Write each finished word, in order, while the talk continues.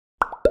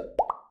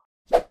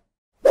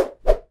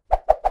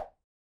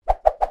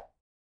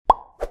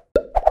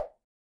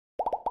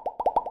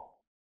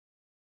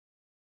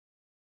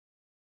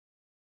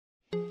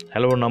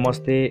Hello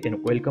नमस्ते and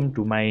welcome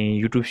to my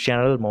YouTube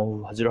channel.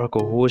 म हजुरहरूको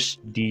होस्ट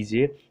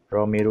डिजे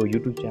र मेरो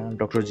युट्युब च्यानल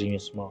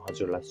डक्टरजेनियसमा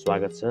हजुरलाई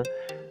स्वागत छ।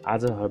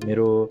 आज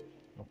मेरो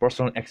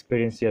पर्सनल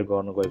एक्सपिरियन्स सेयर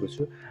गर्न गएको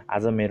छु।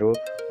 आज मेरो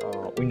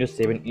विन्डोज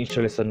 7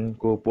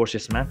 इन्स्टलेसनको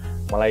प्रोसेसमा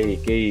मलाई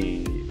केही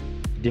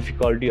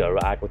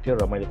डिफिकल्टीहरू आएको थियो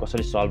र मैले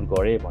कसरी सल्भ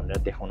गरेँ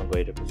भनेर देखाउन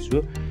गइरहेको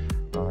छु।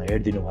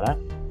 हेरिदिनु होला।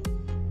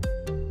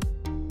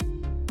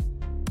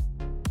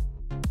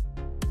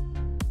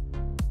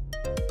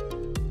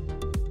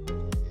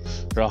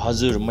 र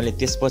हजुर मैले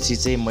त्यसपछि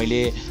चाहिँ मैले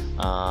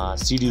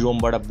सिडी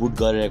रोमबाट बुट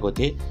गरिरहेको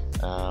थिएँ।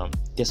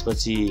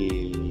 त्यसपछि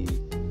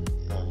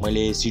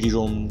मैले सिडी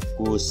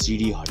रोमको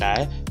सिडी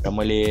हटाएँ र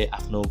मैले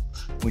आफ्नो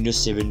विन्डोज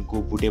 7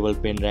 को बुटेबल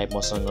पेन ड्राइभ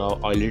मसँग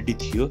अलरेडी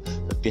थियो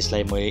र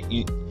त्यसलाई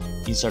मैले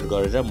इन्सर्ट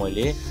गरेर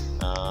मैले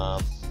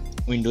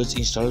विन्डोज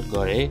इन्स्टल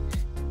गरेँ।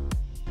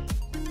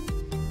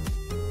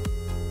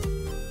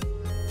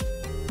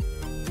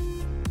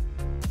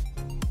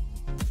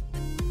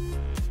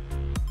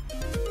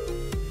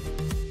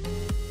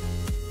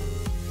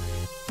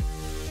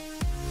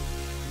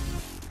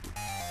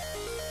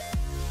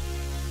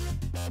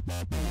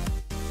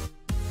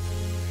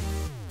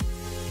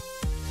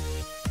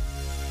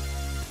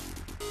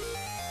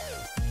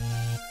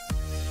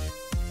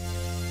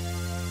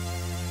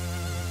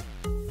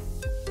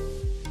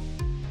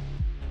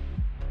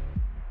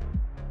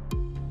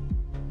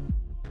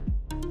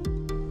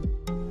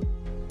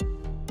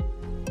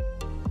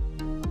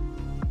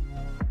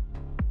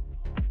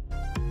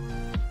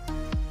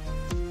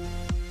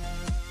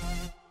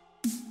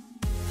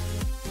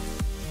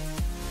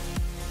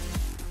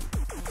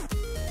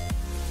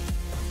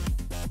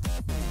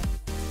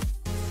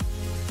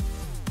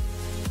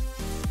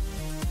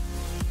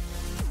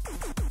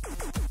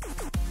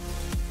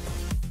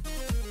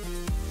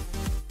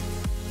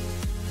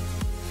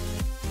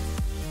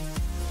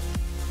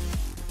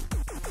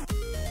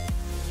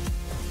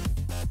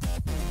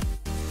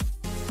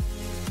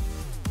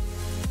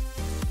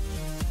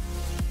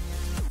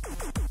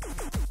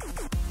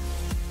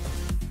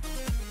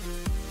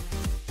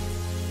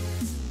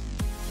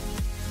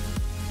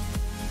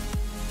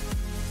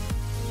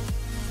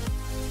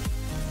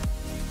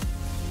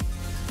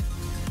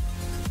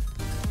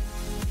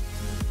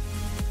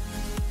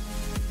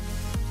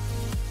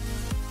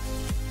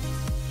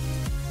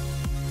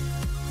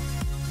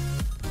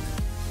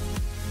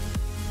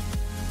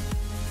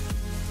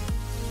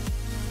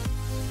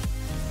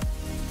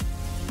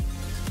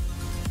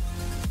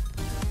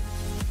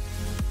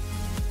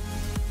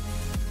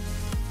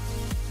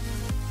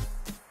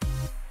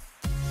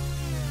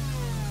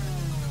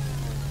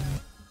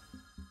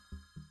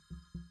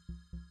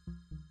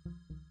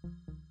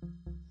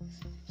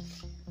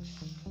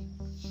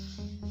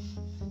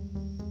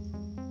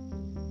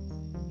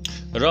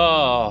 र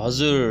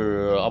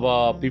हजुर अब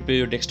प्रिपेयर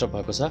यो डेस्कटप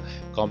भएको छ।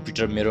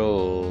 कम्प्युटर मेरो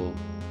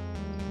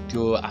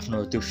त्यो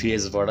आफ्नो त्यो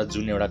फेजबाट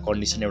जुन एउटा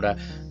कन्डिसन एउटा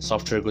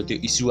सफ्टवेयरको त्यो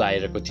इस्यु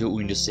आइरहेको थियो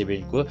विन्डोज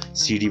 7 को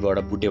सिडीबाट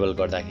बुटेबल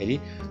गर्दाखेरि,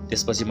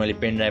 त्यसपछि मैले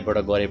पेन ड्राइभबाट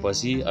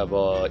गरेपछि अब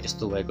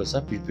यस्तो भएको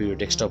छ, प्रिपेयर यो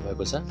डेस्कटप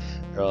भएको छ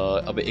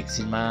र अब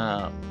एकछिनमा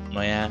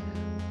नयाँ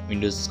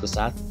विन्डोजको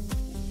साथ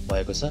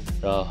भएको छ।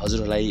 र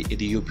हजुरहरूलाई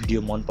यदि यो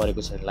भिडियो मन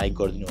परेको छ भने लाइक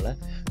गरिदिनु होला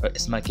र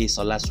यसमा केही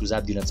सल्लाह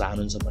सुझाव दिन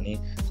चाहनुहुन्छ भने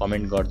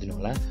कमेन्ट गरिदिनु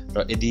होला।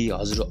 र यदि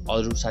हजुर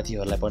अरू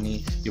साथीहरूलाई पनि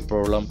यो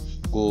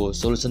प्रब्लमको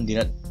सोल्युसन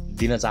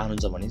दिन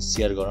चाहनुहुन्छ भने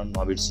सेयर गर्न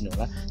नबिर्सिनु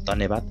होला।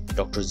 धन्यवाद।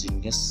 Doctor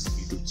genius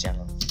YouTube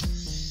channel.